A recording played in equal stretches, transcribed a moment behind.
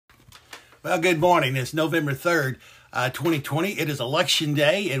Well, good morning. It's November 3rd, 2020. It is election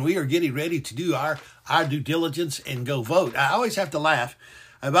day, and we are getting ready to do our due diligence and go vote. I always have to laugh.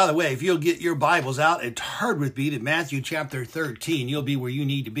 And by the way, if you'll get your Bibles out and turn with me to Matthew chapter 13, you'll be where you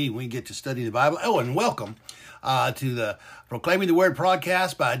need to be when you get to study the Bible. Oh, and welcome to the Proclaiming the Word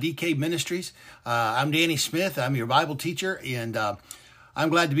podcast by DK Ministries. I'm Danny Smith. I'm your Bible teacher, and I'm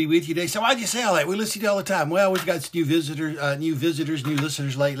glad to be with you today. So why'd you say all that? We listen to you all the time. Well, we've got new new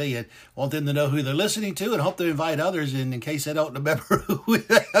listeners lately, and want them to know who they're listening to, and hope they invite others. And in case they don't remember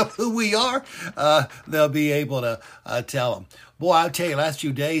who we are, they'll be able to tell them. Boy, I'll tell you, last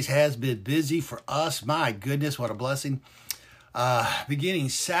few days has been busy for us. My goodness, what a blessing. Beginning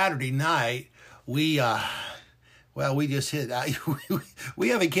Saturday night, we just hit. We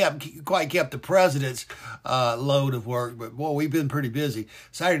haven't quite kept the president's load of work, but boy, we've been pretty busy.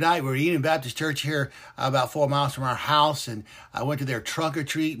 Saturday night, we were at Eden Baptist Church here about 4 miles from our house, and I went to their trunk or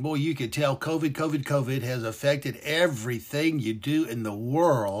treat. Boy, you could tell COVID has affected everything you do in the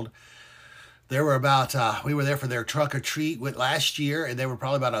world. There were we were there for their trunk or treat last year, and there were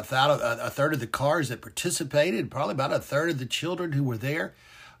probably about a third of the cars that participated, probably about a third of the children who were there.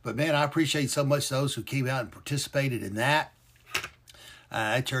 But man, I appreciate so much those who came out and participated in that.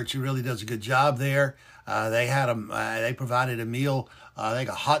 That church really does a good job there. They had they provided a meal. I think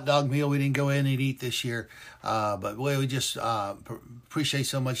a hot dog meal. We didn't go in and eat this year, but boy, we just appreciate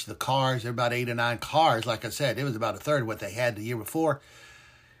so much the cars. There were about 8 or 9 cars. Like I said, it was about a third of what they had the year before.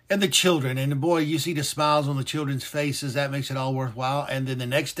 And the children, and boy, you see the smiles on the children's faces. That makes it all worthwhile. And then the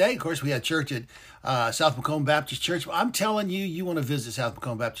next day, of course, we had church at South Macomb Baptist Church. I'm telling you, you want to visit South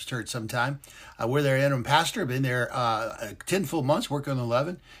Macomb Baptist Church sometime. We're their interim pastor. I've been there 10 full months, working on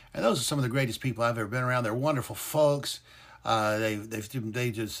 11. And those are some of the greatest people I've ever been around. They're wonderful folks. They just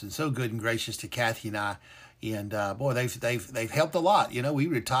been so good and gracious to Kathy and I. And boy, they've helped a lot. You know, we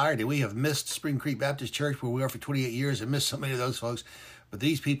retired and we have missed Spring Creek Baptist Church where we were for 28 years and missed so many of those folks. But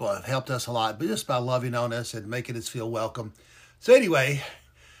these people have helped us a lot, but just by loving on us and making us feel welcome. So anyway,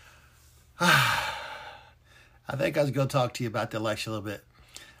 I think I was going to talk to you about the election a little bit.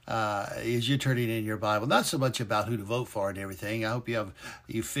 As you're turning in your Bible, not so much about who to vote for and everything. I hope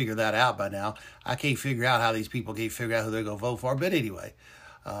you figured that out by now. I can't figure out how these people can't figure out who they're going to vote for. But anyway,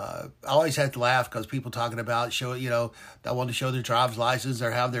 I always have to laugh because people talking about they want to show their driver's license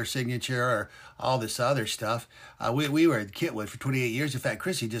or have their signature or all this other stuff. We were at Kitwood for 28 years. In fact,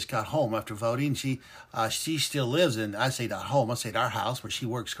 Chrissy just got home after voting. She still lives in, I say not home, I say at our house where she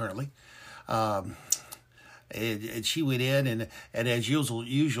works currently. And she went in, and as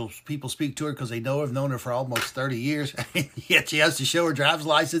usual, people speak to her because they know her, have known her for almost 30 years. Yet she has to show her driver's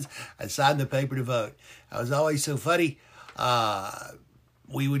license and sign the paper to vote. It was always so funny.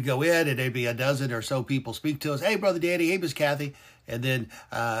 We would go in, and there'd be a dozen or so people speak to us. Hey, Brother Danny. Hey, Miss Kathy. And then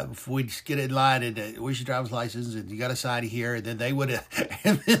we'd get in line, and where's your driver's license? And you got to sign here. And then they would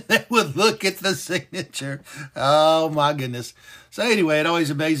look at the signature. Oh, my goodness. So anyway, it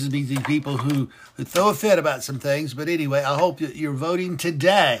always amazes me, these people who throw a fit about some things. But anyway, I hope that you're voting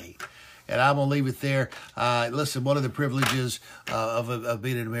today. And I'm going to leave it there. Listen, one of the privileges of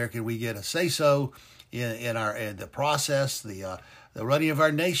being an American, we get a say-so in the process, the running of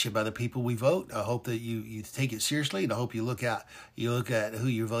our nation by the people we vote. I hope that you take it seriously, and I hope you look at who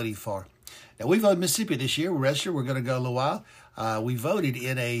you're voting for. Now, we voted Mississippi this year. We're registered. We're going to go a little while. We voted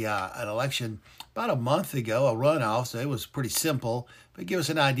in an election about a month ago, a runoff, so it was pretty simple. But give us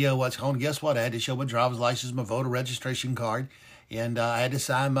an idea of what's going on. Guess what? I had to show my driver's license, my voter registration card, and I had to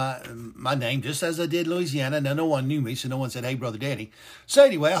sign my name just as I did in Louisiana. Now, no one knew me, so no one said, hey, Brother Danny. So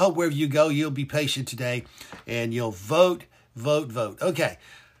anyway, I hope wherever you go, you'll be patient today, and you'll vote. Okay.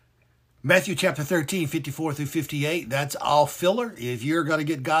 Matthew chapter 13, 54 through 58. That's all filler. If you're going to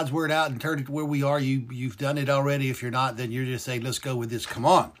get God's word out and turn it to where we are, you've done it already. If you're not, then you're just saying, let's go with this. Come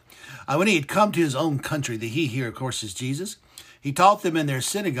on. When he had come to his own country, the he here, of course, is Jesus, he taught them in their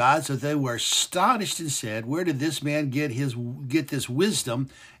synagogues, so they were astonished and said, where did this man get this wisdom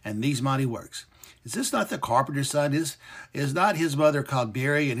and these mighty works? Is this not the carpenter's son? Is not his mother called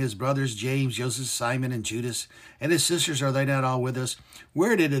Mary, and his brothers James, Joseph, Simon, and Judas? And his sisters, are they not all with us?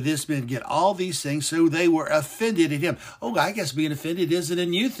 Where did this man get all these things? So they were offended at him. Oh, I guess being offended isn't a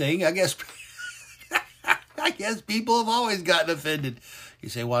new thing. I guess people have always gotten offended. You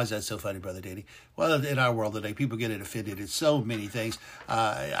say, why is that so funny, Brother Danny? Well, in our world today, people get offended at so many things.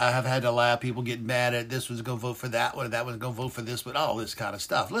 I have had to laugh. People get mad at this one's going to vote for that one, and that one's going to vote for this one, all this kind of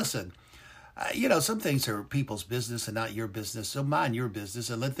stuff. Listen. some things are people's business and not your business. So mind your business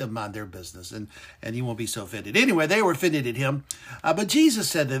and let them mind their business, and you won't be so offended. Anyway, they were offended at him. But Jesus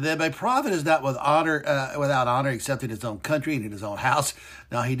said to them, a prophet is not without honor except in his own country and in his own house.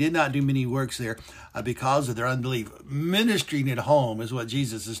 Now, he did not do many works there because of their unbelief. Ministering at home is what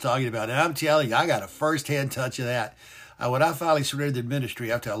Jesus is talking about. And I'm telling you, I got a first-hand touch of that. When I finally surrendered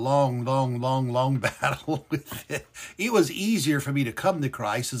ministry after a long battle with it, it was easier for me to come to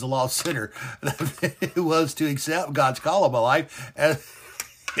Christ as a lost sinner than it was to accept God's call on my life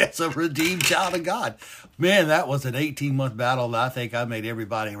as a redeemed child of God. Man, that was an 18-month battle, and I think I made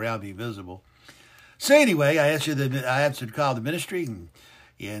everybody around me miserable. So anyway, I answered the call to ministry,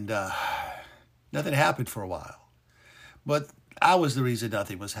 and nothing happened for a while. But I was the reason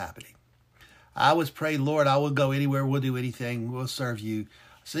nothing was happening. I was praying, Lord, I will go anywhere. We'll do anything. We'll serve you.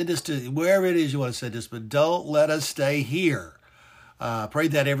 Send us to wherever it is you want to send us, but don't let us stay here.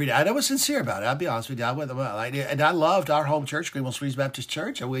 Prayed that every day. I was sincere about it. I'll be honest with you. And I loved our home church, Greenville Springs Baptist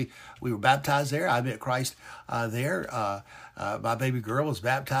Church. And we were baptized there. I met Christ there. My baby girl was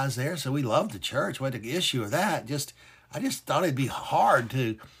baptized there. So we loved the church. What the issue of that? I just thought it'd be hard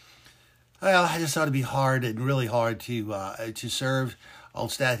to. Well, I just thought it'd be hard and really hard to serve on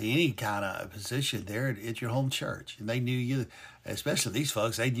staff in any kind of position there at your home church. And they knew you, especially these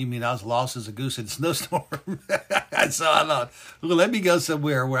folks, they knew me and I was lost as a goose in a snowstorm. And so I thought, well, let me go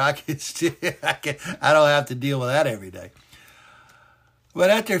somewhere where I don't have to deal with that every day. But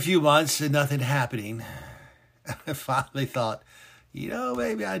after a few months and nothing happening, I finally thought,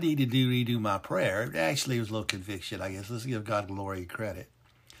 maybe I need to redo my prayer. Actually, it was a little conviction, I guess. Let's give God glory and credit.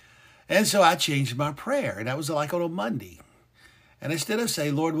 And so I changed my prayer, and that was like on a Monday. And instead of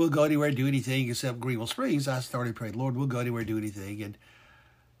saying, Lord, we'll go anywhere, do anything except Greenville Springs, I started praying, Lord, we'll go anywhere, do anything, and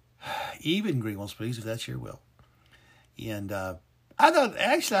even Greenville Springs, if that's your will. And I thought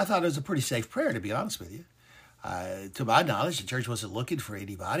it was a pretty safe prayer, to be honest with you. To my knowledge, the church wasn't looking for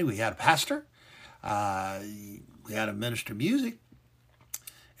anybody. We had a pastor. We had a minister of music.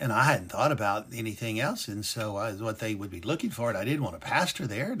 And I hadn't thought about anything else. And so what they would be looking for, and I didn't want a pastor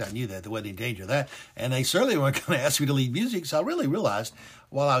there. And I knew that there wasn't any danger of that. And they certainly weren't going to ask me to lead music. So I really realized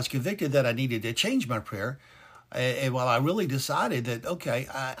while I was convicted that I needed to change my prayer, and while I really decided that, okay,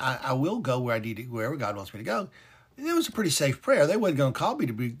 I will go wherever God wants me to go, it was a pretty safe prayer. They weren't going to call me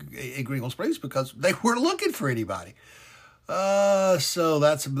to be in Greenville Springs because they weren't looking for anybody. So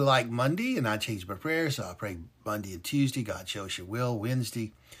that's like Monday, and I changed my prayer. So I prayed Monday and Tuesday, God show us your will,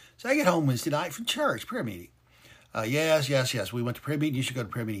 Wednesday. So I get home Wednesday night from church, prayer meeting. Yes. We went to prayer meeting. You should go to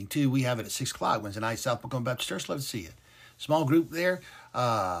prayer meeting too. We have it at 6 o'clock Wednesday night, South Macomb Baptist Church. Love to see you. Small group there.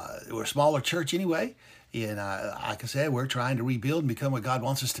 We're a smaller church anyway. And like I said, we're trying to rebuild and become what God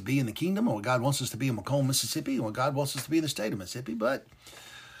wants us to be in the kingdom, or what God wants us to be in Macomb, Mississippi, and what God wants us to be in the state of Mississippi. But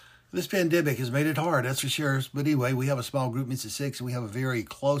this pandemic has made it hard, that's for sure. But anyway, we have a small group, Mississippi 6, and we have a very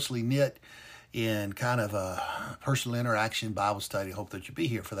closely knit in kind of a personal interaction Bible study. Hope that you'll be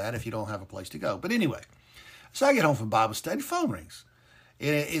here for that if you don't have a place to go. But anyway, so I get home from Bible study, phone rings.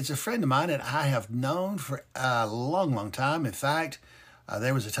 It's a friend of mine that I have known for a long time. In fact,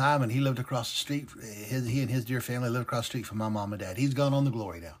 there was a time when he lived across the street. He and his dear family lived across the street from my mom and dad. He's gone on to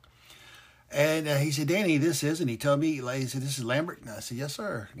glory now. And he said, Danny, this is, and he told me, he said, this is Lambert. And I said, yes,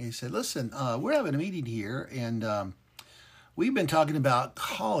 sir. And he said, listen, we're having a meeting here, and we've been talking about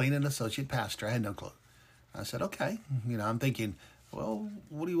calling an associate pastor. I had no clue. I said, okay. I'm thinking, well,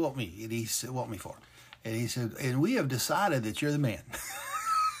 what do you want me? And he said, want me for? And he said, and we have decided that you're the man.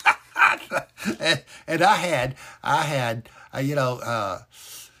 and I had,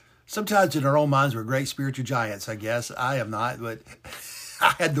 sometimes in our own minds we're great spiritual giants, I guess. I am not, but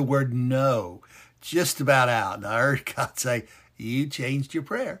I had the word no just about out. And I heard God say, you changed your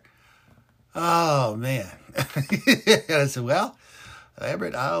prayer. Oh, man. And I said, well,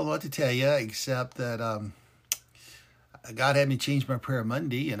 Lambert, I don't know what to tell you except that God had me change my prayer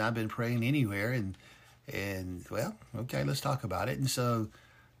Monday, and I've been praying anywhere. And well, okay, let's talk about it. And so,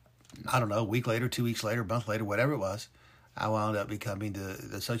 I don't know, a week later, 2 weeks later, a month later, whatever it was, I wound up becoming the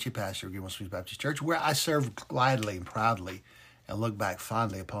associate pastor of Greenville Springs Baptist Church, where I served gladly and proudly and look back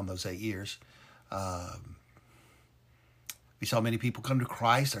fondly upon those 8 years. We saw many people come to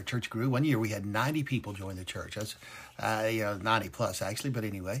Christ. Our church grew. One year we had 90 people join the church. That's 90 plus actually, but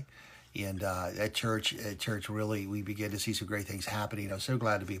anyway. And at church really, we began to see some great things happening. I was so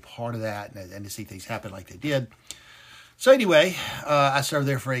glad to be a part of that and to see things happen like they did. So anyway, I served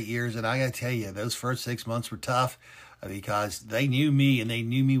there for 8 years, and I got to tell you, those first 6 months were tough because they knew me and they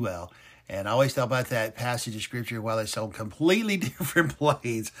knew me well. And I always thought about that passage of scripture while it's on completely different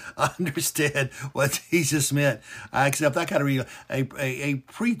planes. I understand what Jesus meant. Except I kind of read a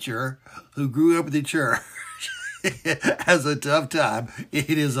preacher who grew up in the church has a tough time in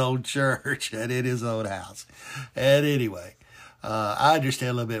his own church and in his own house. And anyway, I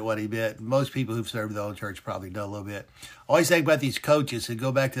understand a little bit what he meant. Most people who've served their own church probably know a little bit. I always think about these coaches who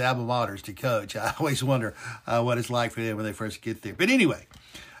go back to the alma maters to coach. I always wonder what it's like for them when they first get there. But anyway,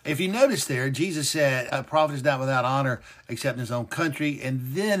 if you notice there, Jesus said, a prophet is not without honor except in his own country. And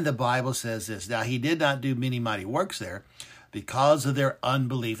then the Bible says this. Now, he did not do many mighty works there because of their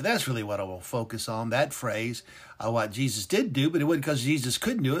unbelief. That's really what I will focus on, that phrase, what Jesus did do, but it wasn't because Jesus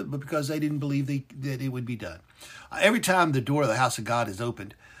couldn't do it, but because they didn't believe that it would be done. Every time the door of the house of God is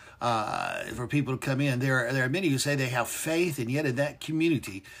opened for people to come in, there are many who say they have faith, and yet in that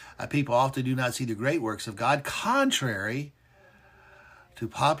community, people often do not see the great works of God, contrary to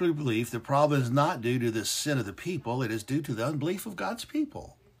popular belief. The problem is not due to the sin of the people. It is due to the unbelief of God's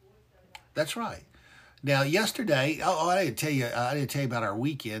people. That's right. Now, yesterday, I didn't tell you about our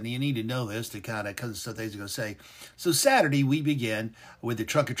weekend. You need to know this to kind of, because some things I'm going to say. So Saturday, we began with the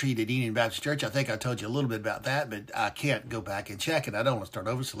trunk or treat at Union Baptist Church. I think I told you a little bit about that, but I can't go back and check it. I don't want to start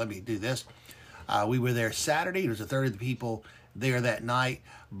over, so let me do this. We were there Saturday. There was a third of the people there that night,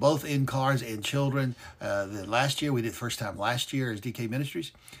 both in cars and children. Last year, we did first time last year as DK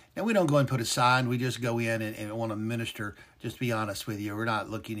Ministries. Now, we don't go and put a sign. We just go in and want to minister. Just to be honest with you, we're not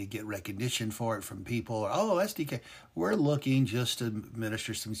looking to get recognition for it from people. Or, oh, that's DK. We're looking just to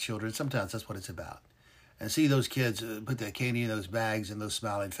minister some children. Sometimes that's what it's about. And see those kids put that candy in those bags and those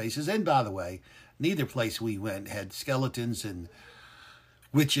smiling faces. And by the way, neither place we went had skeletons and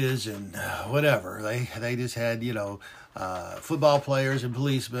witches and whatever. They just had, football players and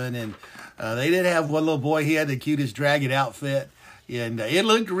policemen. And they did have one little boy. He had the cutest dragon outfit. And it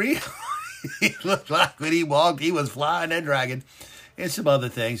looked real. It looked like when he walked, he was flying that dragon. And some other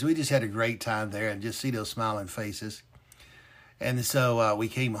things. We just had a great time there and just see those smiling faces. And so we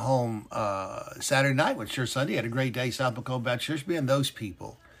came home Saturday night, which Church Sunday. Had a great day, South Macomb Baptist Church. Being those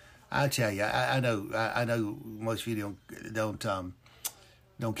people, I tell you, I know most of you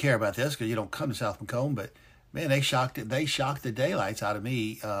don't care about this because you don't come to South Macomb, but man, they shocked the daylights out of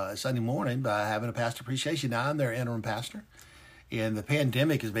me Sunday morning by having a pastor appreciation. Now I'm their interim pastor. And the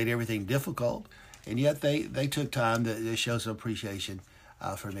pandemic has made everything difficult, and yet they took time to show some appreciation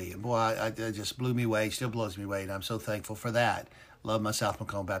for me. And boy, it just blew me away, still blows me away, and I'm so thankful for that. Love my South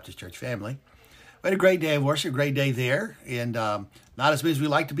Macomb Baptist Church family. We had a great day of worship, great day there, and not as many as we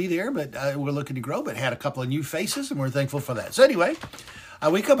like to be there, but we're looking to grow, but had a couple of new faces, and we're thankful for that. So anyway,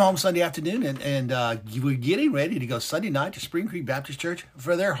 we come home Sunday afternoon, and we're getting ready to go Sunday night to Spring Creek Baptist Church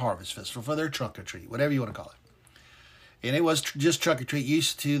for their Harvest Festival, for their trunk or treat, whatever you want to call it. And it was just trunk or treat.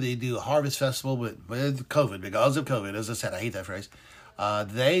 Used to, they do a harvest festival, but with COVID, because of COVID, as I said, I hate that phrase.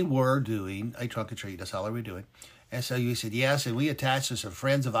 They were doing a trunk or treat. That's all they were doing. And so you said yes, and we attached to some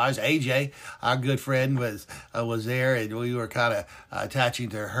friends of ours. AJ, our good friend, was there, and we were kind of attaching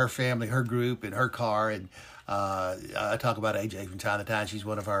to her family, her group, and her car. And I talk about AJ from time to time. She's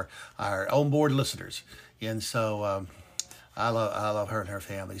one of our on-board listeners. And so I love her and her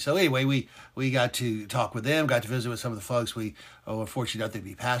family. So anyway, we got to talk with them, got to visit with some of the folks. We were fortunate enough to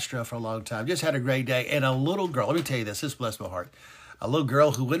be pastor for a long time. Just had a great day. And a little girl, let me tell you this blessed my heart. A little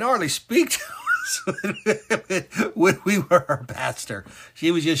girl who would hardly speak to us when we were her pastor.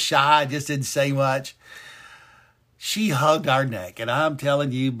 She was just shy, just didn't say much. She hugged our neck. And I'm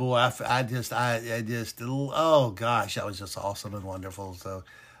telling you, boy, I just, oh gosh, that was just awesome and wonderful. So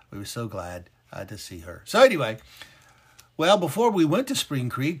we were so glad to see her. So anyway, well, before we went to Spring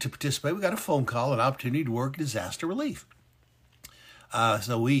Creek to participate, we got a phone call, an opportunity to work disaster relief.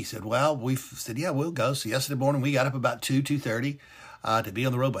 So we said, yeah, we'll go. So yesterday morning, we got up about 2:30 to be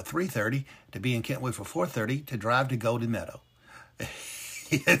on the road by 3:30, to be in Kentwood for 4:30, to drive to Golden Meadow.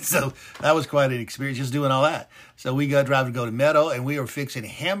 And so that was quite an experience, just doing all that. So we got to drive to Golden Meadow, and we were fixing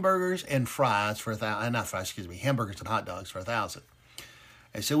hamburgers and fries for hamburgers and hot dogs for 1,000.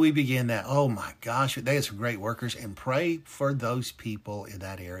 And so we began that. Oh my gosh, they had some great workers, and pray for those people in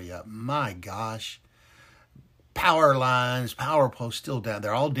that area. My gosh. Power lines, power poles still down.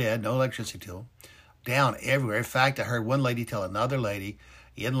 They're all dead, no electricity to them. Down everywhere. In fact, I heard one lady tell another lady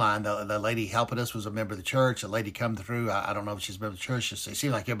in line, the lady helping us was a member of the church. The lady come through, I don't know if she's a member of the church. It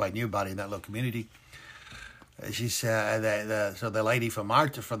seemed like everybody knew about it in that little community. She said, so the lady from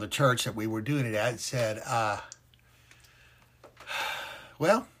the church that we were doing it at said,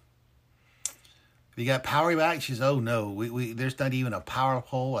 well, we got power back. She says, oh no, we there's not even a power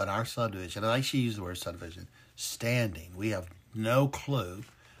pole in our subdivision. I think she used the word subdivision. Standing. We have no clue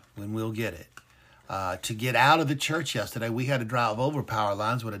when we'll get it. To get out of the church yesterday, we had to drive over power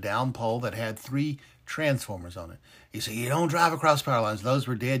lines with a down pole that had 3 transformers on it. You say, you don't drive across power lines. Those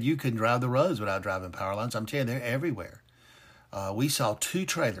were dead. You couldn't drive the roads without driving power lines. I'm telling you, they're everywhere. We saw 2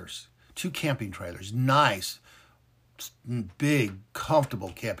 trailers, 2 camping trailers, nice, big,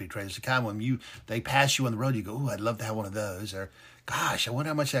 comfortable camping trailers. The kind when they pass you on the road, you go, "Ooh, I'd love to have one of those." Or, "Gosh, I wonder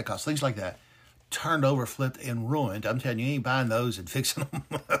how much that costs." Things like that. Turned over, flipped, and ruined. I'm telling you, you ain't buying those and fixing them.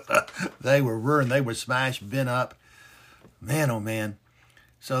 They were ruined. They were smashed, bent up. Man, oh man.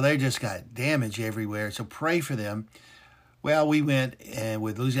 So they just got damage everywhere. So pray for them. Well, we went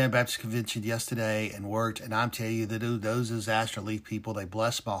with Louisiana Baptist Convention yesterday and worked. And I'm telling you, those disaster relief people, they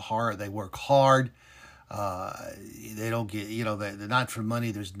bless my heart. They work hard. They don't get, they're not for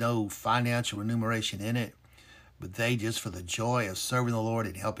money. There's no financial remuneration in it. But they just for the joy of serving the Lord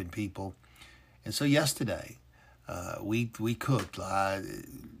and helping people. And so yesterday, we cooked.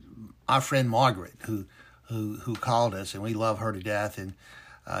 Our friend Margaret, who called us, and we love her to death, and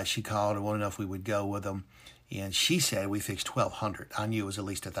she called and wanted to know if we would go with them. And she said we fixed 1,200. I knew it was at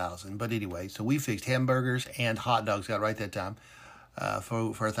least 1,000. But anyway, so we fixed hamburgers and hot dogs, got right that time,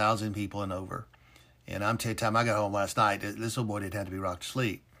 for 1,000 people and over. And I'm telling you, time I got home last night, this little boy didn't have to be rocked to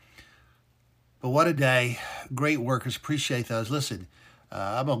sleep. But what a day. Great workers. Appreciate those. Listen,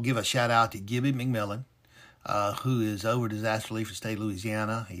 I'm going to give a shout out to Gibby McMillan, who is over disaster relief for the state of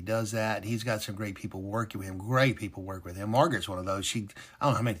Louisiana. He does that. He's got some great people working with him. Great people work with him. Margaret's one of those. I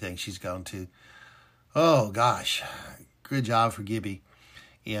don't know how many things she's gone to. Oh, gosh. Good job for Gibby.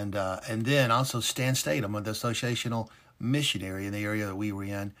 And then also Stan Statham of the associational missionary in the area that we were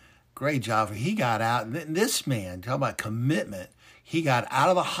in. Great job. He got out. And this man, talking about commitment, he got out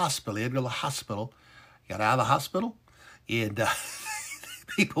of the hospital. He had to go to the hospital. He got out of the hospital. And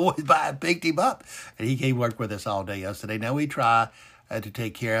people went by and picked him up. And he came work with us all day yesterday. Now we try to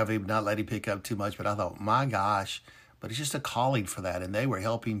take care of him, not let him pick up too much. But I thought, my gosh. But it's just a calling for that. And they were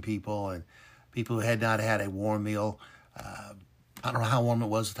helping people. And people who had not had a warm meal. I don't know how warm it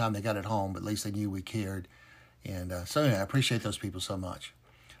was the time they got it home. But at least they knew we cared. And so anyway, I appreciate those people so much.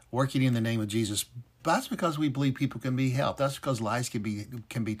 Working in the name of Jesus. That's because we believe people can be helped. That's because lives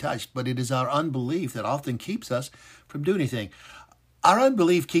can be touched. But it is our unbelief that often keeps us from doing anything. Our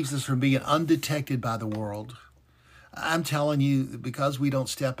unbelief keeps us from being undetected by the world. I'm telling you, because we don't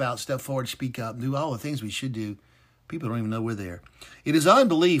step forward, speak up, do all the things we should do, people don't even know we're there. It is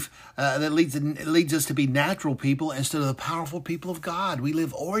unbelief that leads us to be natural people instead of the powerful people of God. We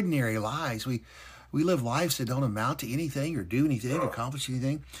live ordinary lives. We live lives that don't amount to anything or do anything or accomplish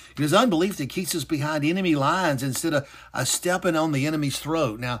anything. It is unbelief that keeps us behind enemy lines instead of stepping on the enemy's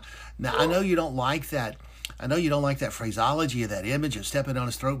throat. Now, I know you don't like that. I know you don't like that phraseology or that image of stepping on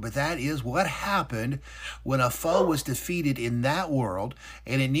his throat, but that is what happened when a foe was defeated in that world,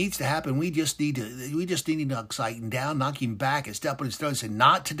 and it needs to happen. We just need to knock Satan down, knock him back, and step on his throat and say,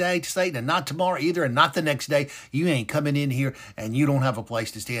 "Not today, Satan, and not tomorrow either, and not the next day. You ain't coming in here, and you don't have a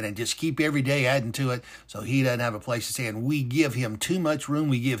place to stand." And just keep every day adding to it so he doesn't have a place to stand. We give him too much room.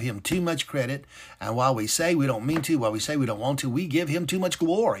 We give him too much credit. And while we say we don't mean to, while we say we don't want to, we give him too much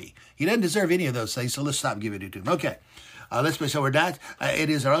glory. He doesn't deserve any of those things, so let's stop giving it to him. Okay, let's be so we're not.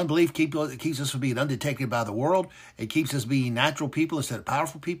 It is our unbelief keeps us from being undetected by the world. It keeps us being natural people instead of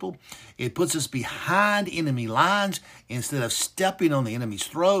powerful people. It puts us behind enemy lines instead of stepping on the enemy's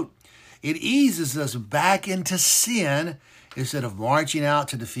throat. It eases us back into sin instead of marching out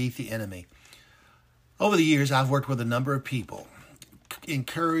to defeat the enemy. Over the years, I've worked with a number of people,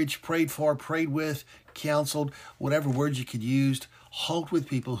 encouraged, prayed for, prayed with, counseled, whatever words you could use, hoped with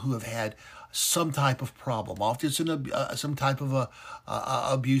people who have had some type of problem. Often it's some type of a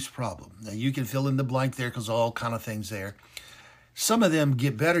abuse problem. Now you can fill in the blank there because all kind of things there. Some of them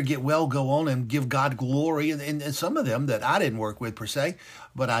get better, get well, go on and give God glory. And some of them that I didn't work with per se,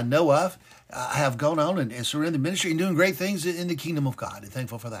 but I know of, have gone on and surrendered the ministry and doing great things in the kingdom of God. And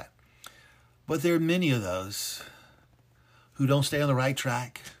thankful for that. But there are many of those who don't stay on the right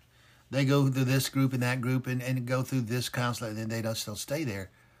track. They go through this group and that group and go through this counselor, and then they don't still stay there.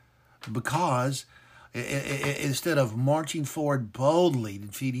 Because instead of marching forward boldly,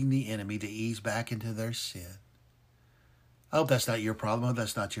 defeating the enemy, to ease back into their sin. I hope that's not your problem. I hope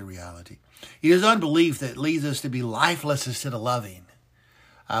that's not your reality. It is unbelief that leads us to be lifeless instead of loving.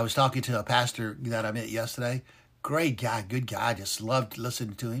 I was talking to a pastor that I met yesterday. Great guy, good guy. Just loved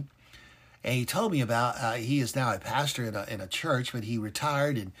listening to him. And he told me about, he is now a pastor in a church, but he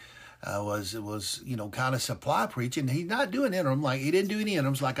retired and was kind of supply preaching. He's not doing interim, he didn't do any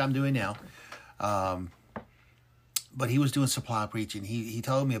interims like I'm doing now. But he was doing supply preaching. He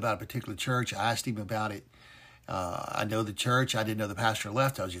told me about a particular church. I asked him about it. I know the church. I didn't know the pastor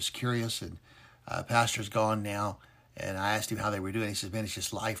left. I was just curious, and pastor's gone now. And I asked him how they were doing. He said, man, it's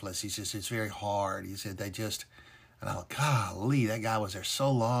just lifeless. He says, it's very hard. He said, and I thought, golly, that guy was there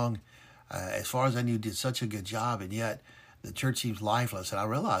so long. As far as I knew, did such a good job, and yet the church seems lifeless. And I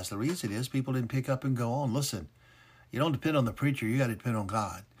realized the reason is people didn't pick up and go on. Listen, you don't depend on the preacher. You got to depend on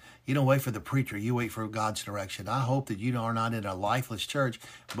God. You don't wait for the preacher. You wait for God's direction. I hope that you are not in a lifeless church.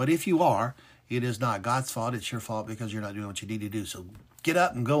 But if you are, it is not God's fault. It's your fault because you're not doing what you need to do. So get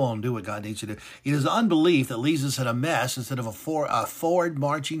up and go on and do what God needs you to do. It is unbelief that leaves us in a mess instead of a forward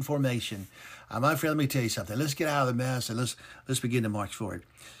marching formation. My friend, let me tell you something. Let's get out of the mess and let's begin to march forward.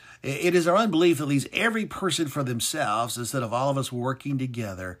 It is our unbelief that leaves every person for themselves instead of all of us working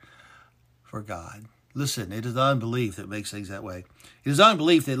together for God. Listen, it is unbelief that makes things that way. It is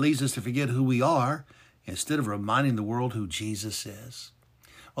unbelief that leads us to forget who we are instead of reminding the world who Jesus is.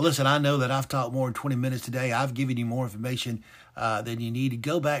 Well, listen, I know that I've talked more than 20 minutes today. I've given you more information than you need. To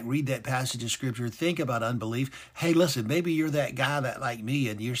go back, read that passage of Scripture, think about unbelief. Hey, listen, maybe you're that guy that like me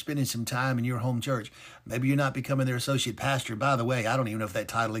and you're spending some time in your home church. Maybe you're not becoming their associate pastor. By the way, I don't even know if that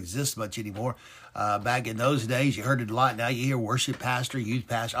title exists much anymore. Back in those days, you heard it a lot. Now you hear worship pastor, youth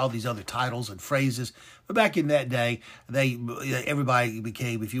pastor, all these other titles and phrases. But back in that day, everybody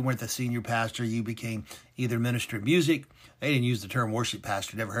became, if you weren't the senior pastor, you became either minister of music. They didn't use the term worship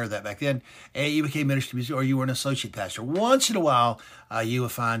pastor. Never heard that back then. And you became minister of music, or you were an associate pastor. Once in a while, you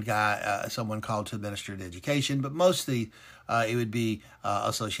would find someone called to minister of education, but mostly it would be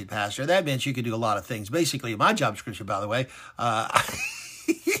associate pastor. That meant you could do a lot of things. Basically, my job description, by the way,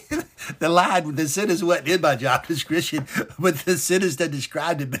 the sentence wasn't in my job description, but the sentence that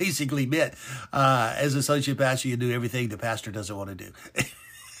described it basically meant as associate pastor, you do everything the pastor doesn't want to do.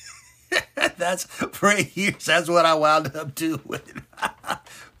 That's for 8 years. That's what I wound up doing.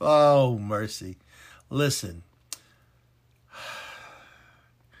 Oh, mercy. Listen,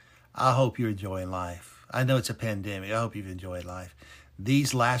 I hope you're enjoying life. I know it's a pandemic. I hope you've enjoyed life.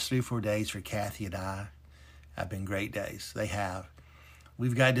 These last 3 or 4 days for Kathy and I have been great days. They have.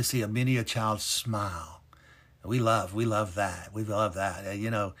 We've got to see many a child smile. We love that. We love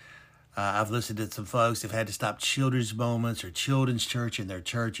that. I've listened to some folks who've had to stop children's moments or children's church in their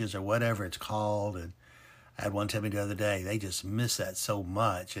churches or whatever it's called. And I had one tell me the other day, they just miss that so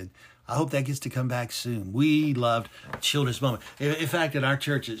much. And I hope that gets to come back soon. We loved children's moment. In fact, in our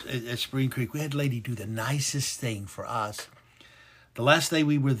church at Spring Creek, we had a lady do the nicest thing for us. The last day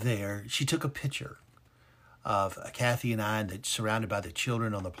we were there, she took a picture of Kathy and I, and surrounded by the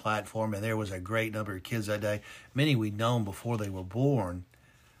children on the platform. And there was a great number of kids that day, many we'd known before they were born.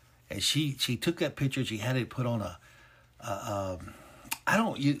 And she took that picture. She had it put on one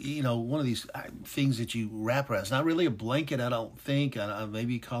of these things that you wrap around. It's not really a blanket, I don't think.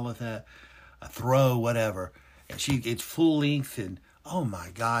 Maybe you call it that, a throw, whatever. And it's full length, and oh my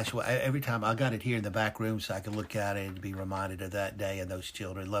gosh! Well, every time I got it here in the back room, so I could look at it and be reminded of that day and those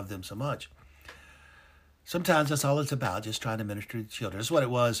children. Love them so much. Sometimes that's all it's about, just trying to minister to children. That's what it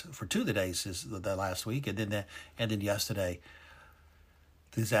was for 2 of the days the last week, and then yesterday.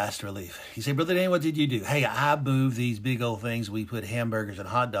 Disaster relief. You say, Brother Dan, what did you do? Hey, I moved these big old things we put hamburgers and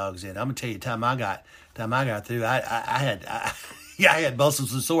hot dogs in. I'm gonna tell you, time I got through, I had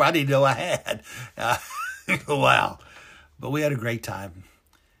muscles and sore I didn't know I had. Wow, but we had a great time.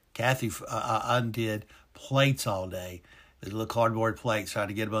 Kathy undid plates all day. The little cardboard plates, trying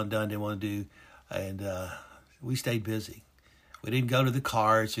to get them undone. Didn't want to do, and we stayed busy. We didn't go to the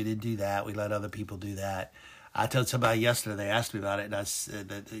cars. We didn't do that. We let other people do that. I told somebody yesterday, they asked me about it, and I said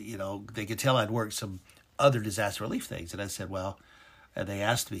that, they could tell I'd worked some other disaster relief things. And I said, well, and they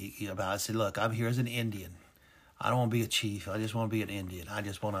asked me about it. I said, look, I'm here as an Indian. I don't want to be a chief. I just want to be an Indian.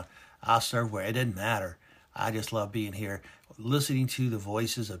 I'll serve where it doesn't matter. I just love being here, listening to the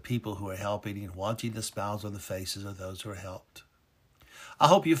voices of people who are helping and watching the smiles on the faces of those who are helped. I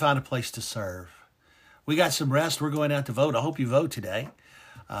hope you find a place to serve. We got some rest. We're going out to vote. I hope you vote today.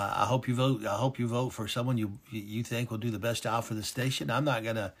 I hope you vote. I hope you vote for someone you think will do the best job for the station. I'm not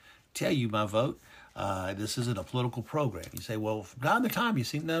going to tell you my vote. This isn't a political program. You say, well, not the time. You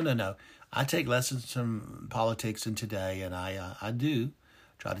see, no. I take lessons from politics and today, and I do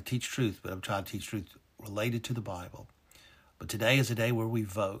try to teach truth, but I'm trying to teach truth related to the Bible. But today is a day where we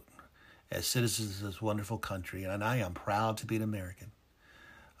vote as citizens of this wonderful country, and I am proud to be an American.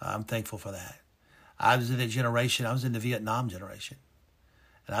 I'm thankful for that. I was in that generation. I was in the Vietnam generation.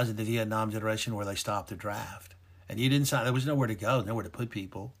 And I was in the Vietnam generation where they stopped the draft. And you didn't sign. There was nowhere to go, nowhere to put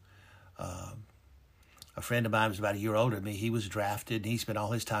people. A friend of mine was about a year older than me. He was drafted, and he spent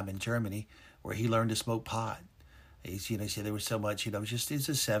all his time in Germany, where he learned to smoke pot. He said there was so much, it's the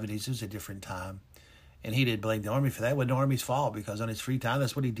 70s. It was a different time. And he didn't blame the Army for that. It wasn't the Army's fault, because on his free time,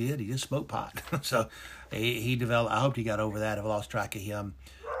 that's what he did. He just smoked pot. So he developed, I hoped he got over that. I've lost track of him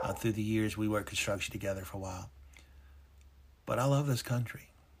through the years. We worked construction together for a while. But I love this country.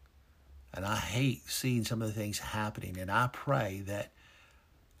 And I hate seeing some of the things happening. And I pray the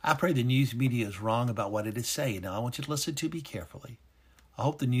news media is wrong about what it is saying. Now, I want you to listen to me carefully. I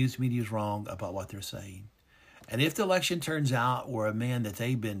hope the news media is wrong about what they're saying. And if the election turns out where a man that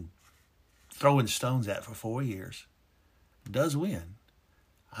they've been throwing stones at for 4 years does win,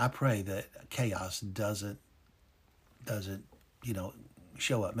 I pray that chaos doesn't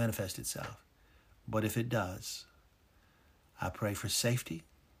show up, manifest itself. But if it does, I pray for safety.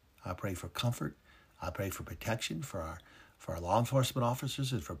 I pray for comfort. I pray for protection for our law enforcement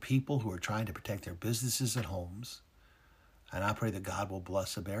officers and for people who are trying to protect their businesses and homes. And I pray that God will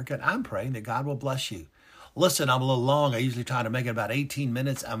bless America. And I'm praying that God will bless you. Listen, I'm a little long. I usually try to make it about 18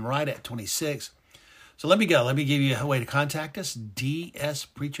 minutes. I'm right at 26. So let me go. Let me give you a way to contact us.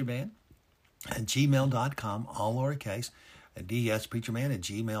 dspreacherman@gmail.com, all lowercase.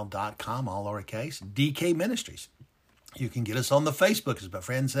 dspreacherman@gmail.com, all lowercase. DK Ministries. You can get us on the Facebook, as my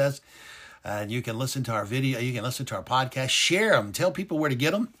friend says. And you can listen to our video. You can listen to our podcast. Share them. Tell people where to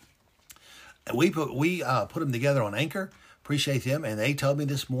get them. We put them together on Anchor. Appreciate them. And they told me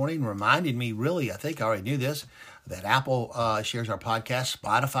this morning, reminded me, really, I think I already knew this, that Apple shares our podcast.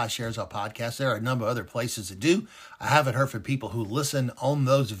 Spotify shares our podcast. There are a number of other places that do. I haven't heard from people who listen on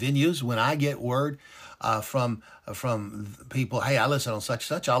those venues. When I get word from people, hey, I listen on such and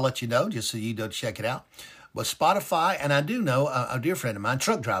such, I'll let you know, just so you don't check it out. But Spotify, and I do know a dear friend of mine,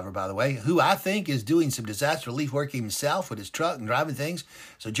 truck driver, by the way, who I think is doing some disaster relief work himself with his truck and driving things.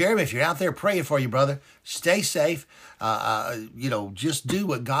 So, Jeremy, if you're out there, praying for you, brother. Stay safe. Just do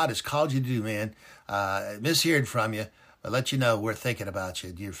what God has called you to do, man. Miss hearing from you, but let you know we're thinking about you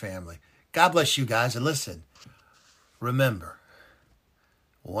and your family. God bless you guys. And listen, remember,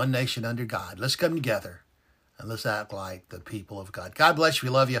 one nation under God. Let's come together and let's act like the people of God. God bless you.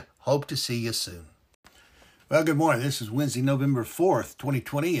 We love you. Hope to see you soon. Well, good morning. This is Wednesday, November 4th,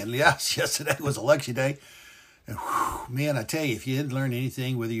 2020. And yes, yesterday was election day. And man, I tell you, if you didn't learn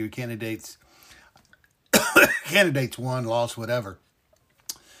anything, whether your candidates won, lost, whatever.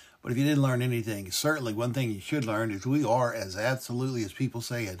 But if you didn't learn anything, certainly one thing you should learn is we are, as absolutely as people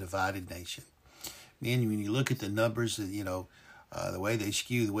say, a divided nation. Man, when you look at the numbers, the way they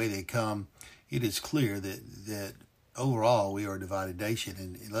skew, the way they come, it is clear that overall, we are a divided nation,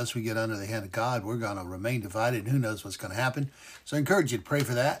 and unless we get under the hand of God, we're going to remain divided, and who knows what's going to happen. So I encourage you to pray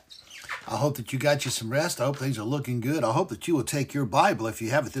for that. I hope that you got you some rest. I hope things are looking good. I hope that you will take your Bible, if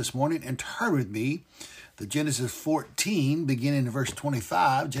you have it this morning, and turn with me to Genesis 14, beginning in verse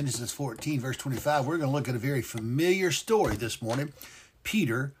 25. Genesis 14, verse 25. We're going to look at a very familiar story this morning,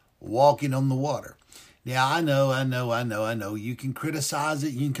 Peter walking on the water. Now, I know. You can criticize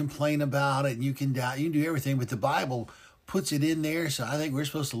it, you can complain about it, and you can doubt, you can do everything, but the Bible puts it in there, so I think we're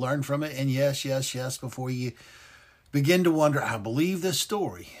supposed to learn from it. And yes, before you begin to wonder, I believe this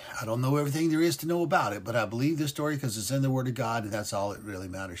story. I don't know everything there is to know about it, but I believe this story because it's in the Word of God, and that's all that really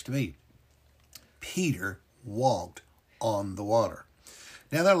matters to me. Peter walked on the water.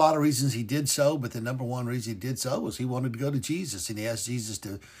 Now, there are a lot of reasons he did so, but the number one reason he did so was he wanted to go to Jesus, and he asked Jesus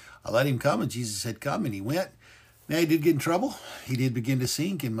to let him come, and Jesus said, come, and he went. Now, he did get in trouble. He did begin to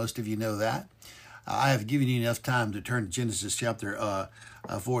sink, and most of you know that. I have given you enough time to turn to Genesis chapter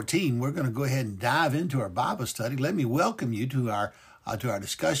 14. We're going to go ahead and dive into our Bible study. Let me welcome you to our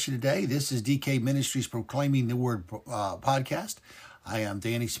discussion today. This is DK Ministries Proclaiming the Word podcast. I am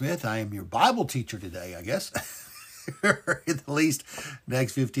Danny Smith. I am your Bible teacher today, I guess. At least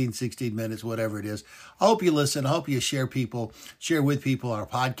next 15, 16 minutes, whatever it is. I hope you listen. I hope you share with people our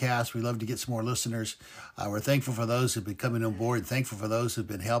podcast. We love to get some more listeners. We're thankful for those who've been coming on board, and thankful for those who've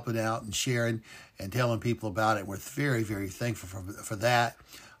been helping out and sharing and telling people about it. We're very, very thankful for that.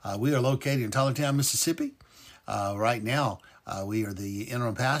 We are located in Tylertown, Mississippi. Right now, we are the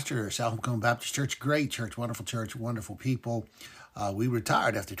interim pastor of South Macomb Baptist Church. Great church, wonderful people. We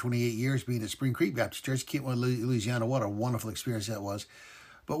retired after 28 years being at Spring Creek Baptist Church, Kentwood, Louisiana. What a wonderful experience that was.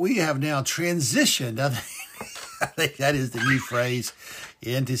 But we have now transitioned, I think that is the new phrase,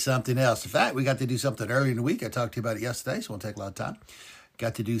 into something else. In fact, we got to do something earlier in the week. I talked to you about it yesterday, so it won't take a lot of time.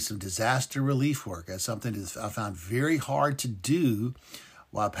 Got to do some disaster relief work. That's something that I found very hard to do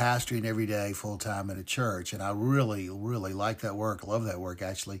while pastoring every day full-time at a church. And I really, really like that work. I love that work,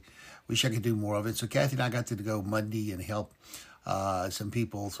 actually. Wish I could do more of it. So Kathy and I got to go Monday and help some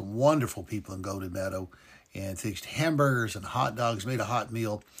wonderful people in Golden Meadow, and fixed hamburgers and hot dogs, made a hot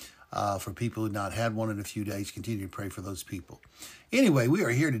meal for people who have not had one in a few days. Continue to pray for those people. Anyway, we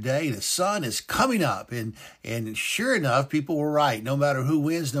are here today. The sun is coming up, and sure enough, people were right. No matter who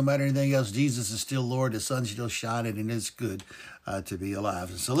wins, no matter anything else, Jesus is still Lord. The sun's still shining, and it's good to be alive.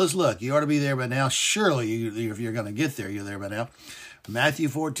 And so let's look. You ought to be there by now. Surely, if you're going to get there, you're there by now. Matthew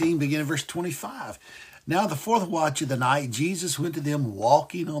 14, beginning verse 25. Now the fourth watch of the night, Jesus went to them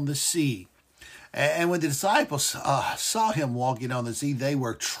walking on the sea. And when the disciples saw him walking on the sea, they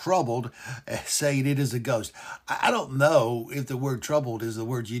were troubled, saying, "It is a ghost." I don't know if the word troubled is the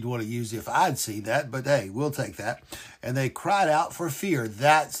word you'd want to use if I'd see that, but hey, we'll take that. And they cried out for fear.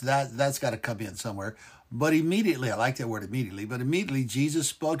 That's got to come in somewhere. But immediately, I like that word immediately, but immediately Jesus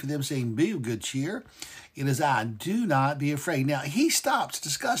spoke to them, saying, "Be of good cheer. It is I. Do not be afraid." Now, he stops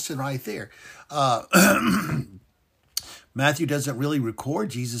discussing right there. Matthew doesn't really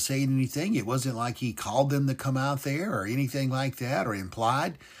record Jesus saying anything. It wasn't like he called them to come out there or anything like that, or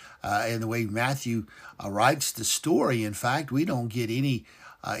implied. In the way Matthew writes the story, in fact, we don't get any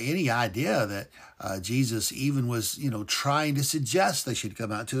idea that Jesus even was, trying to suggest they should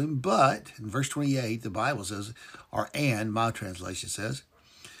come out to him. But in verse 28, the Bible says, and my translation says,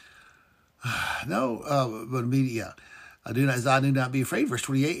 I do not be afraid. Verse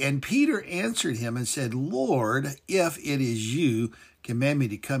 28, and Peter answered him and said, "Lord, if it is you, command me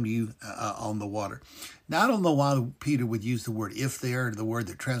to come to you on the water." Now, I don't know why Peter would use the word "if" there, the word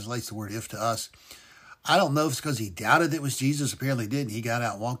that translates the word "if" to us. I don't know if it's because he doubted it was Jesus. Apparently didn't. He got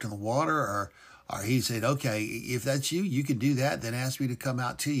out and walked in the water, or he said, "Okay, if that's you, you can do that. Then ask me to come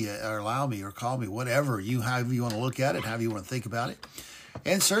out to you, or allow me, or call me, whatever. However you want to look at it, however you want to think about it."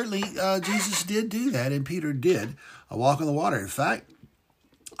 And certainly Jesus did do that, and Peter did walk on the water. In fact,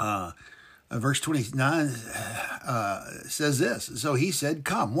 verse 29 says this. So he said,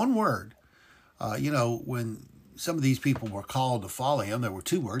 "Come," one word. When some of these people were called to follow him, there were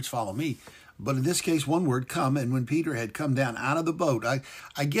two words, "follow me." But in this case, one word, "come." And when Peter had come down out of the boat, I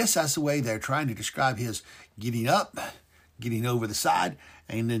guess that's the way they're trying to describe his getting up, getting over the side,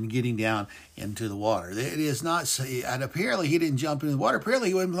 and then getting down into the water. It is not, and apparently he didn't jump into the water. Apparently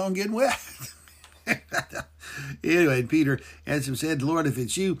he wasn't on getting wet. Anyway, Peter answered and said, "Lord, if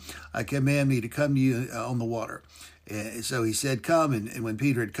it's you, command me to come to you on the water." So he said, "Come." And when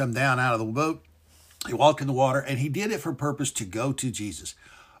Peter had come down out of the boat, he walked in the water, and he did it for purpose to go to Jesus.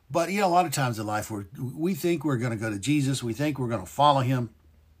 But, a lot of times in life we think we're going to go to Jesus. We think we're going to follow him.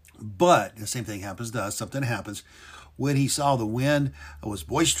 But the same thing happens to us. Something happens. When he saw the wind was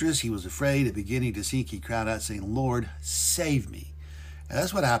boisterous, he was afraid. At beginning to sink, he cried out, saying, "Lord, save me." And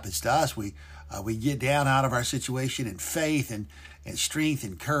that's what happens to us. We get down out of our situation in faith and strength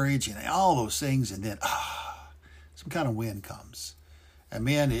and courage and all those things, and then some kind of wind comes. And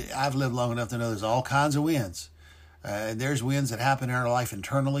man, I've lived long enough to know there's all kinds of winds. There's winds that happen in our life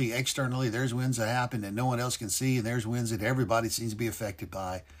internally, externally. There's winds that happen that no one else can see, and there's winds that everybody seems to be affected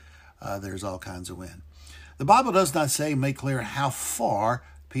by. There's all kinds of wind. The Bible does not say, make clear how far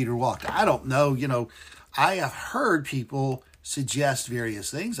Peter walked. I don't know. I have heard people suggest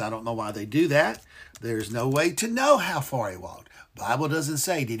various things. I don't know why they do that. There's no way to know how far he walked. Bible doesn't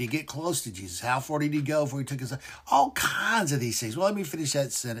say, did he get close to Jesus? How far did he go before he took his eyes? All kinds of these things. Well, let me finish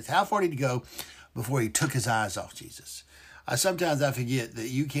that sentence. How far did he go before he took his eyes off Jesus? Sometimes I forget that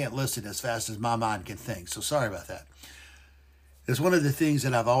you can't listen as fast as my mind can think. So sorry about that. It's one of the things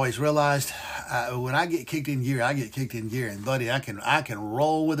that I've always realized. When I get kicked in gear, I get kicked in gear, and buddy, I can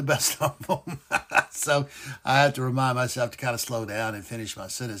roll with the best of them. So I have to remind myself to kind of slow down and finish my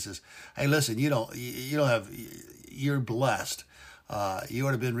sentences. Hey, listen, you're blessed. You ought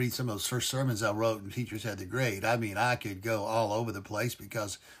to have been reading some of those first sermons I wrote, and teachers had the grade. I mean, I could go all over the place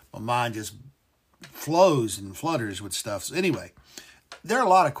because my mind just flows and flutters with stuff. So anyway, there are a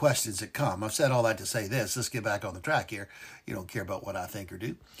lot of questions that come. I've said all that to say this. Let's get back on the track here. You don't care about what I think or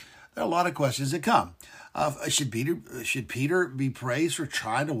do. There are a lot of questions that come. Should Peter be praised for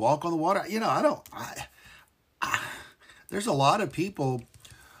trying to walk on the water? There's a lot of people,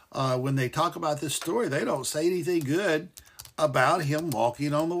 when they talk about this story, they don't say anything good about him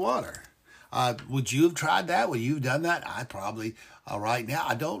walking on the water. Would you have tried that? Would you have done that? I probably, right now,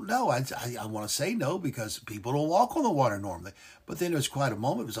 I don't know. I want to say no because people don't walk on the water normally. But then it was quite a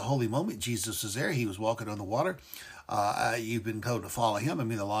moment. It was a holy moment. Jesus was there. He was walking on the water. You've been told to follow him. I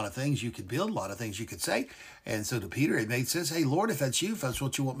mean, a lot of things you could build, a lot of things you could say. And so to Peter, it made sense. Hey, Lord, if that's you, if that's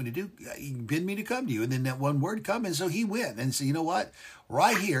what you want me to do, bid me to come to you. And then that one word come. And so he went. And so you know what?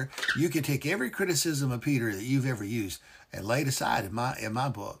 Right here, you can take every criticism of Peter that you've ever used and lay it aside in my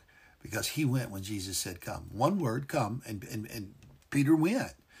book, because he went when Jesus said come. One word, come, and Peter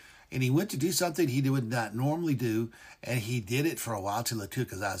went. and he went to do something he would not normally do, and he did it for a while till it took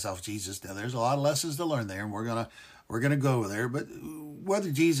his eyes off Jesus. Now, there's a lot of lessons to learn there, and we're gonna go there. But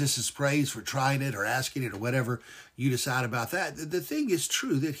whether Jesus is praised for trying it or asking it or whatever you decide about that, the thing is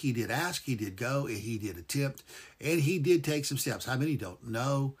true that he did ask, he did go, and he did attempt, and he did take some steps. How many don't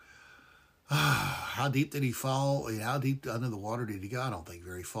know? How deep did he fall? How deep under the water did he go? I don't think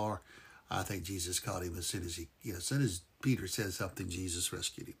very far. I think Jesus caught him as soon as Peter said something, Jesus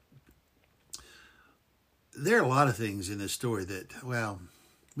rescued him. There are a lot of things in this story that, well,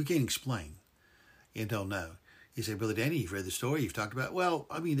 we can't explain and don't know. You say, Brother Danny, you've read the story, you've talked about it. Well,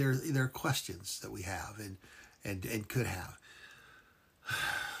 I mean, there are questions that we have and could have.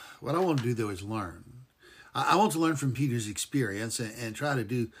 What I want to do, though, is learn. I want to learn from Peter's experience and try to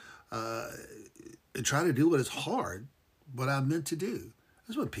do what is hard, what I'm meant to do.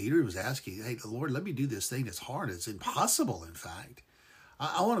 That's what Peter was asking. Hey, Lord, let me do this thing that's hard. It's impossible, in fact.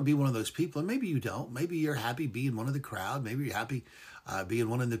 I want to be one of those people, and maybe you don't. Maybe you're happy being one of the crowd. Maybe you're happy being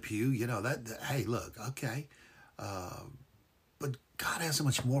one in the pew. You know, hey, look, okay. But God has so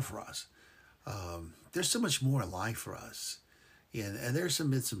much more for us. There's so much more in life for us. And there's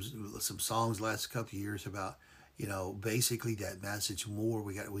been some songs the last couple of years about, basically that message, more.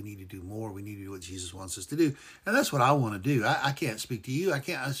 We need to do more. We need to do what Jesus wants us to do. And that's what I want to do. I can't speak to you. I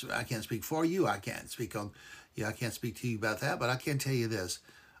can't speak for you. I can't speak to you about that, but I can tell you this.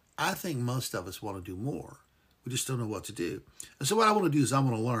 I think most of us want to do more. We just don't know what to do. And so what I want to do is I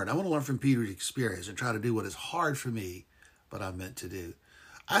want to learn. I want to learn from Peter's experience and try to do what is hard for me, but I'm meant to do.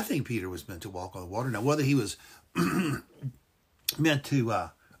 I think Peter was meant to walk on the water. Now, whether he was meant to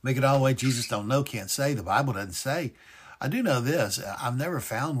make it all the way, Jesus don't know, can't say. The Bible doesn't say. I do know this. I've never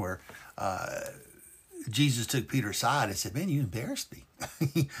found where Jesus took Peter aside and said, man, you embarrassed me.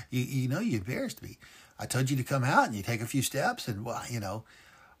 you embarrassed me. I told you to come out and you take a few steps, and I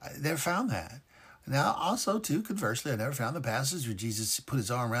never found that. Now, also, too, conversely, I never found the passage where Jesus put his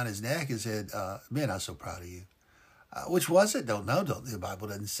arm around his neck and said, man, I'm so proud of you. Which was it? Don't know. The Bible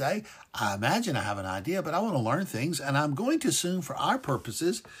doesn't say. I imagine I have an idea, but I want to learn things, and I'm going to assume for our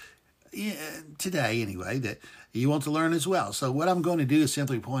purposes, today anyway, that you want to learn as well. So what I'm going to do is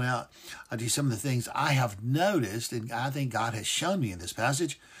simply point out to some of the things I have noticed, and I think God has shown me in this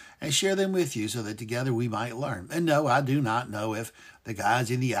passage, and share them with you so that together we might learn. And no, I do not know if the guys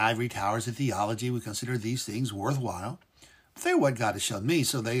in the ivory towers of theology would consider these things worthwhile. But they're what God has shown me,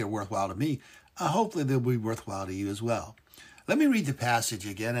 so they are worthwhile to me. Hopefully they'll be worthwhile to you as well. Let me read the passage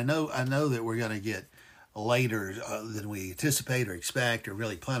again. I know that we're going to get later than we anticipate or expect or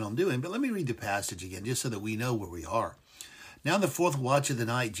really plan on doing, but let me read the passage again just so that we know where we are. Now in the fourth watch of the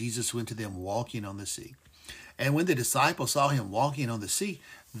night, Jesus went to them walking on the sea. And when the disciples saw him walking on the sea,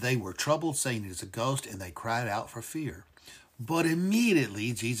 they were troubled, saying, it is a ghost, and they cried out for fear. But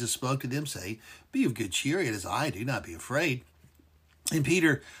immediately Jesus spoke to them, saying, be of good cheer, it is I, do not be afraid. And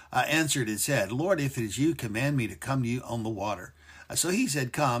Peter answered and said, Lord, if it is you, command me to come to you on the water. So he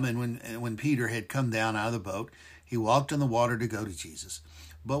said, come. And when Peter had come down out of the boat, he walked on the water to go to Jesus.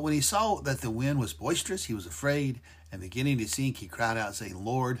 But when he saw that the wind was boisterous, he was afraid, and beginning to sink, he cried out, saying,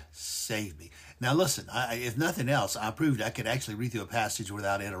 Lord, save me. Now listen, if nothing else, I proved I could actually read through a passage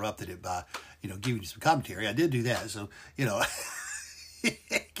without interrupting it by, giving you some commentary. I did do that, so,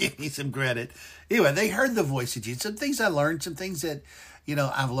 give me some credit. Anyway, they heard the voice of Jesus. Some things I learned, some things that,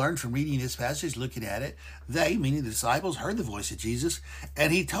 I've learned from reading this passage, looking at it. They, meaning the disciples, heard the voice of Jesus,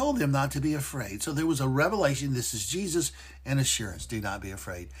 and he told them not to be afraid. So there was a revelation. This is Jesus and assurance. Do not be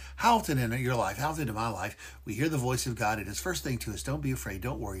afraid. How often in your life, how often in my life, we hear the voice of God, and his first thing to us, don't be afraid,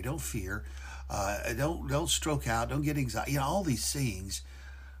 don't worry, don't fear, don't stroke out, don't get anxiety. All these things.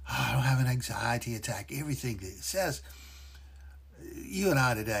 I don't have an anxiety attack. Everything that it says. You and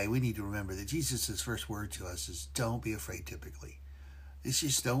I today, we need to remember that Jesus' first word to us is don't be afraid typically. It's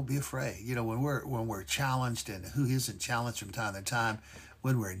just don't be afraid. When we're challenged, and who isn't challenged from time to time,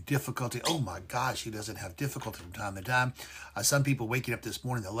 when we're in difficulty, oh my gosh, who doesn't have difficulty from time to time? Some people waking up this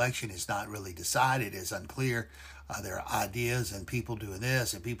morning, the election is not really decided, it's unclear. There are ideas and people doing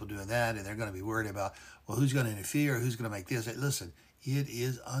this and people doing that, and they're going to be worried about, well, who's going to interfere, who's going to make this? Listen, it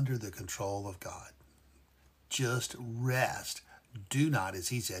is under the control of God. Just rest. Do not, as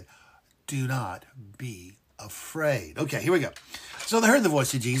he said, do not be afraid. Okay, here we go. So they heard the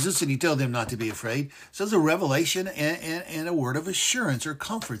voice of Jesus, and he told them not to be afraid. So there's a revelation and a word of assurance or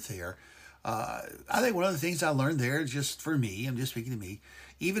comfort there. I think one of the things I learned there, just for me, I'm just speaking to me,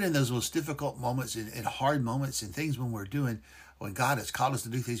 even in those most difficult moments and hard moments and things when God has called us to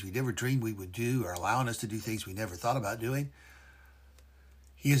do things we never dreamed we would do, or allowing us to do things we never thought about doing,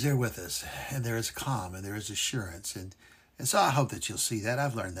 he is there with us, and there is calm, and there is assurance, and And so I hope that you'll see that.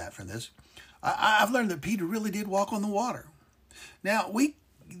 I've learned that from this. I've learned that Peter really did walk on the water. Now,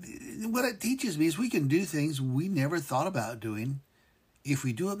 what it teaches me is we can do things we never thought about doing if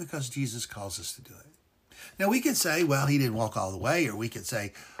we do it because Jesus calls us to do it. Now, we could say, well, he didn't walk all the way, or we could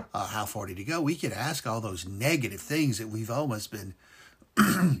say, how far did he go? We could ask all those negative things that we've almost been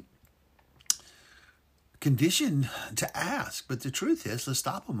conditioned to ask. But the truth is, let's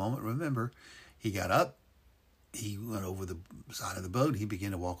stop a moment. Remember, he got up, he went over the side of the boat, he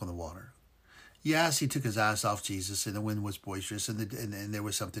began to walk on the water. Yes, he took his eyes off Jesus, and the wind was boisterous, and there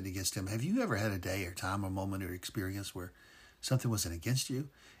was something against him. Have you ever had a day or time or moment or experience where something wasn't against you?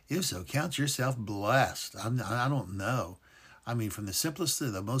 If so, count yourself blessed. I don't know. I mean, from the simplest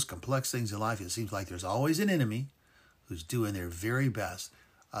to the most complex things in life, it seems like there's always an enemy who's doing their very best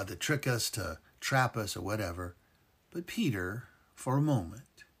to trick us, to trap us, or whatever. But Peter, for a moment,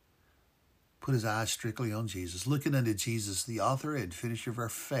 put his eyes strictly on Jesus, looking unto Jesus, the author and finisher of our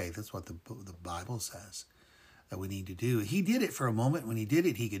faith. That's what the Bible says that we need to do. He did it for a moment. When he did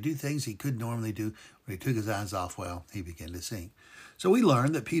it, he could do things he couldn't normally do. When he took his eyes off, well, he began to sink. So we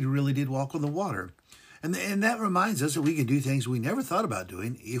learned that Peter really did walk on the water. And that reminds us that we can do things we never thought about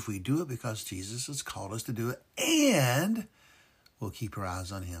doing if we do it because Jesus has called us to do it, and we'll keep our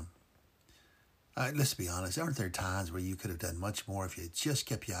eyes on him. Let's be honest. Aren't there times where you could have done much more if you just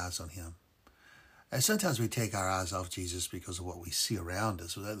kept your eyes on him? And sometimes we take our eyes off Jesus because of what we see around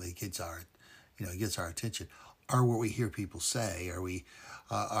us. So that gets our attention, or what we hear people say, or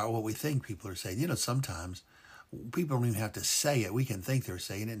what we think people are saying. Sometimes people don't even have to say it. We can think they're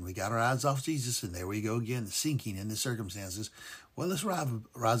saying it, and we got our eyes off Jesus, and there we go again, sinking in the circumstances. Well, let's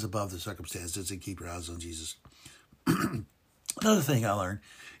rise above the circumstances and keep our eyes on Jesus. Another thing I learned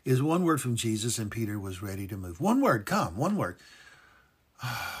is one word from Jesus, and Peter was ready to move. One word, come, one word.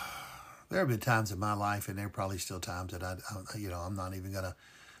 There have been times in my life, and there are probably still times that I'm not even going to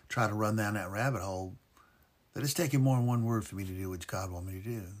try to run down that rabbit hole, that it's taken more than one word for me to do what God wants me to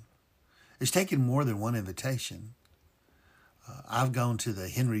do. It's taken more than one invitation. I've gone to the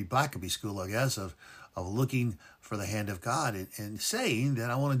Henry Blackaby School, I guess, of looking for the hand of God and saying that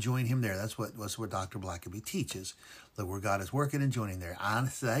I want to join him there. That's what Dr. Blackaby teaches, that where God is working and joining there. I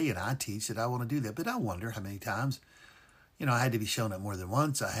say and I teach that I want to do that, but I wonder how many times I had to be shown up more than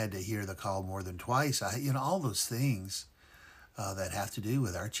once. I had to hear the call more than twice. All those things that have to do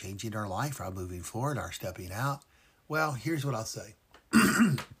with our changing our life, our moving forward, our stepping out. Well, here's what I'll say.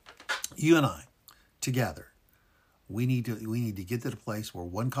 You and I, together, we need to get to the place where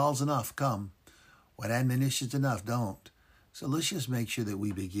one call's enough, come. When admonition's enough, don't. So let's just make sure that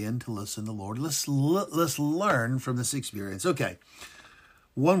we begin to listen to the Lord. Let's learn from this experience. Okay.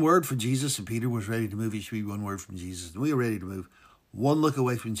 One word for Jesus, and Peter was ready to move. It should be one word from Jesus, and we were ready to move. One look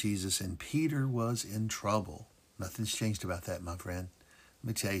away from Jesus, and Peter was in trouble. Nothing's changed about that, my friend. Let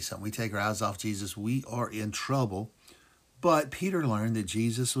me tell you something. We take our eyes off Jesus, we are in trouble. But Peter learned that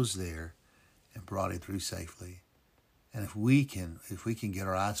Jesus was there and brought him through safely. And if we can get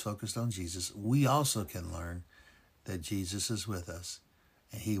our eyes focused on Jesus, we also can learn that Jesus is with us,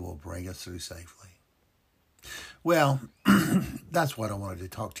 and he will bring us through safely. Well, that's what I wanted to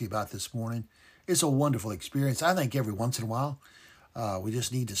talk to you about this morning. It's a wonderful experience. I think every once in a while, we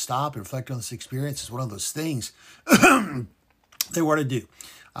just need to stop and reflect on this experience. It's one of those things they want to do.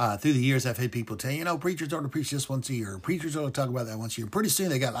 Through the years, I've had people tell preachers don't preach this once a year. Preachers don't talk about that once a year. Pretty soon,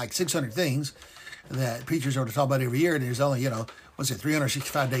 they got like 600 things that preachers are to talk about every year. And there's only,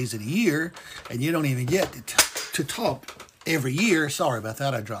 365 days in a year. And you don't even get to talk every year. Sorry about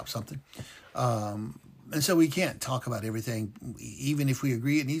that. I dropped something. And so we can't talk about everything, even if we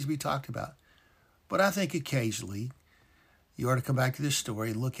agree it needs to be talked about. But I think occasionally you ought to come back to this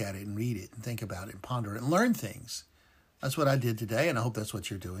story and look at it and read it and think about it and ponder it and learn things. That's what I did today, and I hope that's what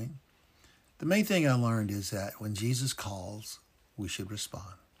you're doing. The main thing I learned is that when Jesus calls, we should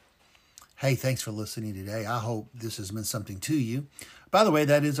respond. Hey, thanks for listening today. I hope this has meant something to you. By the way,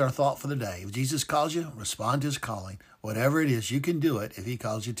 that is our thought for the day. If Jesus calls you, respond to his calling. Whatever it is, you can do it if he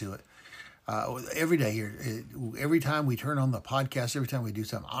calls you to it. Every day here, every time we turn on the podcast, every time we do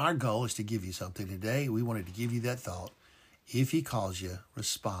something, our goal is to give you something. Today, we wanted to give you that thought. If he calls you,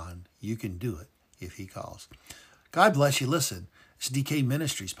 respond. You can do it if he calls. God bless you. Listen, it's DK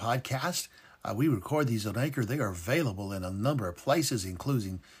Ministries podcast. We record these on Anchor. They are available in a number of places,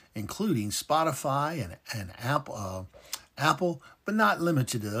 including Spotify and Apple, but not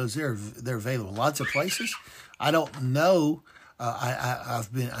limited to those. They're available lots of places. I don't know.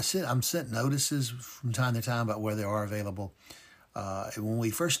 I'm sent notices from time to time about where they are available. When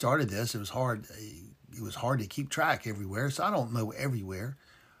we first started this, it was hard. It was hard to keep track everywhere, so I don't know everywhere.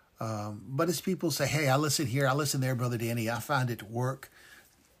 But as people say, hey, I listen here, I listen there, Brother Danny, I find it to work.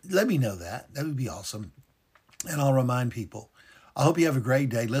 Let me know that. That would be awesome. And I'll remind people. I hope you have a great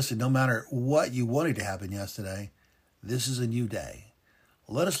day. Listen, no matter what you wanted to happen yesterday, this is a new day.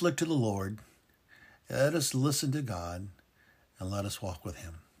 Let us look to the Lord. Let us listen to God. And let us walk with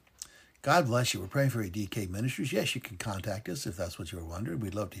Him. God bless you. We're praying for your DK Ministries. Yes, you can contact us if that's what you were wondering.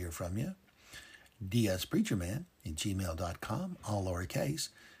 We'd love to hear from you. dspreacherman@gmail.com, all lowercase.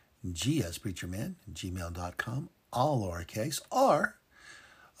 gspreacherman@gmail.com, all lowercase. Or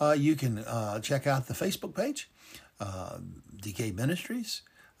you can check out the Facebook page, DK Ministries.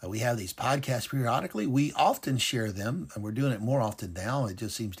 We have these podcasts periodically. We often share them, and we're doing it more often now. It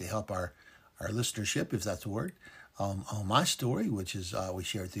just seems to help our listenership, if that's the word, on my story, which is we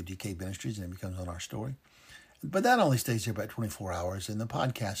share it through DK Ministries, and it becomes on our story. But that only stays there about 24 hours, and the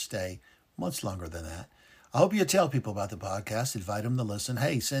podcasts stay much longer than that. I hope you tell people about the podcast, invite them to listen.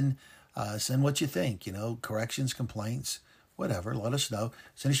 Hey, send what you think, corrections, complaints, whatever. Let us know.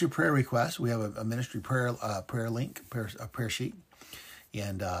 Send us your prayer requests. We have a ministry prayer link, a prayer sheet,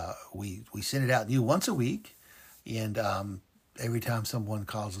 and we send it out to you once a week. And every time someone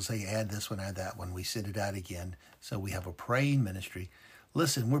calls and say, add this one, add that one, we send it out again. So we have a praying ministry.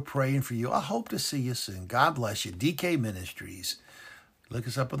 Listen, we're praying for you. I hope to see you soon. God bless you. DK Ministries. Look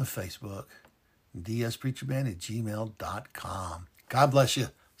us up on the Facebook. dspreacherman@gmail.com. God bless you.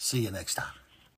 See you next time.